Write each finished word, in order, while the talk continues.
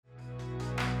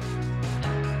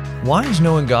Why is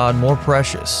knowing God more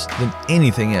precious than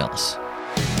anything else?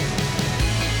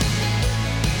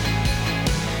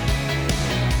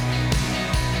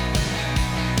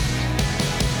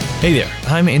 Hey there,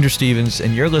 I'm Andrew Stevens,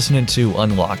 and you're listening to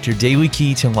Unlocked, your daily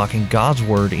key to unlocking God's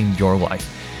Word in your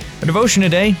life. Our devotion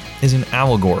today is an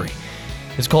allegory.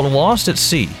 It's called Lost at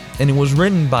Sea, and it was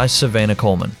written by Savannah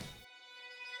Coleman.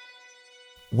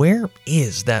 Where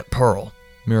is that pearl?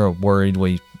 Mira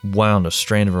worriedly wound a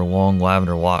strand of her long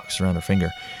lavender locks around her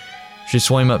finger. She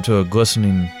swam up to a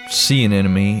glistening sea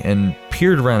anemone and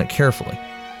peered around it carefully.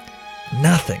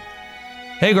 Nothing.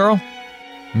 Hey, girl.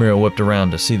 Mira whipped around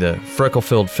to see the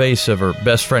freckle-filled face of her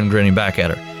best friend grinning back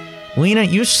at her. Lena,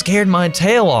 you scared my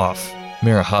tail off,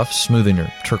 Mira huffed, smoothing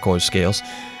her turquoise scales.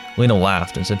 Lena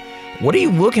laughed and said, What are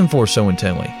you looking for so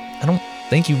intently? I don't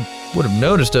think you would have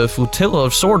noticed a flotilla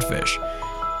of swordfish.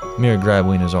 Mira grabbed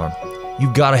Lena's arm.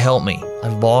 You've got to help me.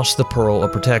 I've lost the pearl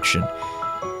of protection.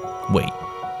 Wait,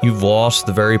 you've lost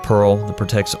the very pearl that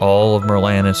protects all of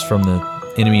Merlanus from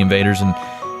the enemy invaders, and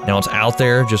now it's out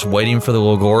there just waiting for the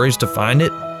Logoris to find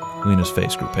it? Lena's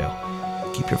face grew pale.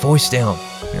 Keep your voice down,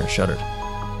 Mira shuddered.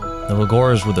 The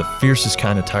Logoris were the fiercest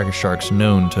kind of tiger sharks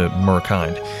known to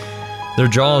merkind. Their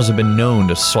jaws had been known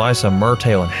to slice a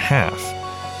mertail in half.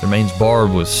 Their manes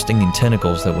barbed with stinging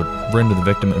tentacles that would render the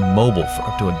victim immobile for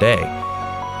up to a day.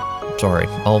 Sorry,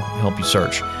 I'll help you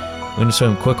search. Lena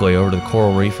swam quickly over to the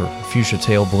coral reef, her fuchsia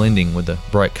tail blending with the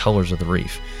bright colors of the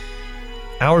reef.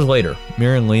 Hours later,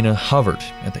 Mira and Lena hovered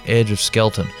at the edge of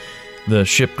Skelton, the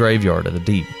ship graveyard of the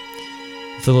deep.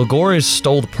 If the Logoris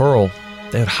stole the pearl,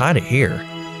 they would hide it here.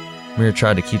 Mira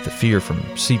tried to keep the fear from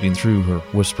seeping through her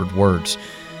whispered words.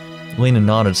 Lena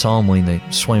nodded solemnly and they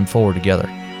swam forward together.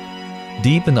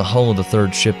 Deep in the hull of the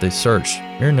third ship they searched,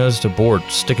 Mira noticed a board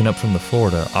sticking up from the floor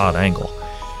at an odd angle.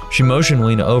 She motioned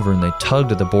Lena over and they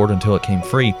tugged at the board until it came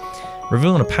free,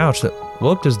 revealing a pouch that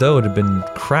looked as though it had been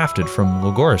crafted from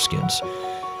Logoris skins.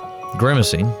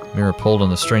 Grimacing, Mira pulled on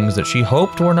the strings that she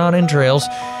hoped were not entrails,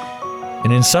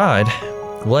 and inside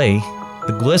lay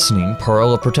the glistening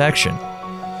pearl of protection.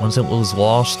 Once it was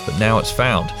lost, but now it's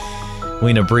found.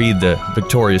 Lena breathed a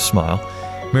victorious smile.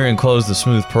 Mira enclosed the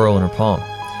smooth pearl in her palm.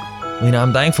 Lena,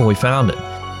 I'm thankful we found it.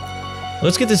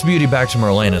 Let's get this beauty back to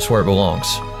Merlanus where it belongs,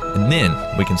 and then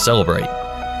we can celebrate.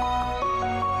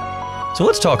 So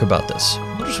let's talk about this.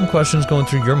 What are some questions going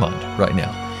through your mind right now?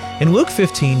 In Luke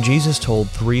 15, Jesus told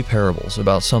 3 parables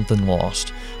about something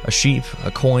lost: a sheep,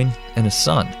 a coin, and a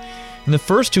son. In the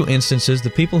first 2 instances, the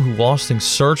people who lost things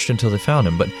searched until they found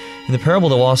him, but in the parable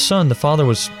of the lost son, the father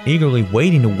was eagerly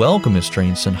waiting to welcome his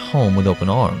strange son home with open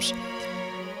arms.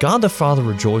 God the Father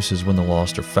rejoices when the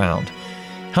lost are found.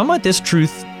 How might this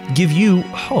truth give you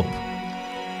hope?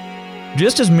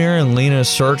 Just as Mira and Lena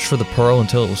searched for the pearl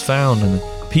until it was found, and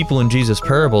the people in Jesus'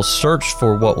 parables searched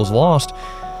for what was lost,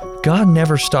 God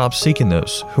never stops seeking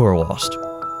those who are lost.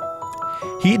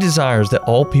 He desires that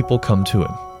all people come to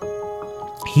Him.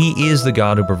 He is the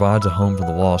God who provides a home for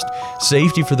the lost,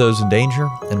 safety for those in danger,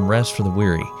 and rest for the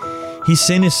weary. He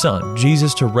sent His Son,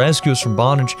 Jesus, to rescue us from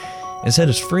bondage and set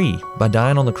us free by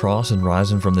dying on the cross and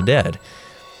rising from the dead.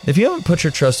 If you haven't put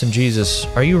your trust in Jesus,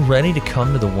 are you ready to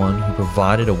come to the one who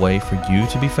provided a way for you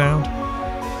to be found?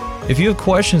 If you have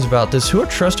questions about this, who are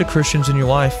trusted Christians in your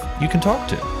life you can talk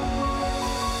to?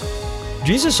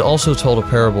 Jesus also told a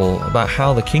parable about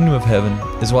how the kingdom of heaven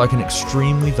is like an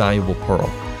extremely valuable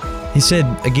pearl. He said,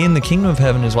 again, the kingdom of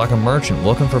heaven is like a merchant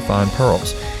looking for fine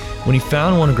pearls. When he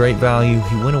found one of great value,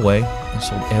 he went away and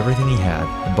sold everything he had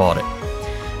and bought it.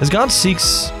 As God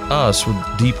seeks us with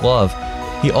deep love,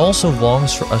 He also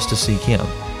longs for us to seek Him.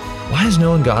 Why is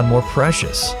knowing God more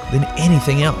precious than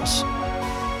anything else?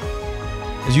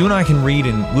 As you and I can read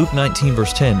in Luke 19,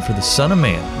 verse 10, for the Son of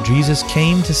Man, Jesus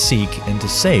came to seek and to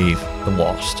save the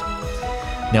lost.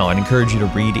 Now, I'd encourage you to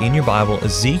read in your Bible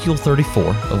Ezekiel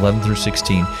 34, 11 through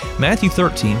 16, Matthew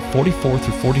 13, 44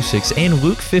 through 46, and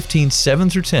Luke 15, 7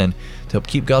 through 10 to help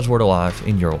keep God's Word alive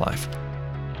in your life.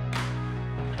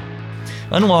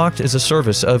 Unlocked is a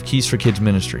service of Keys for Kids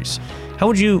Ministries. How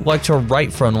would you like to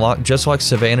write for Unlocked just like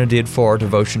Savannah did for our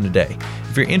devotion today?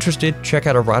 If you're interested, check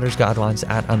out our writer's guidelines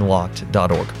at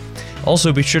unlocked.org.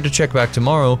 Also, be sure to check back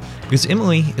tomorrow because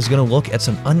Emily is going to look at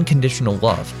some unconditional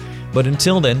love. But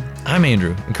until then, I'm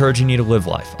Andrew, encouraging you to live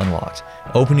life unlocked,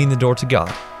 opening the door to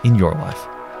God in your life.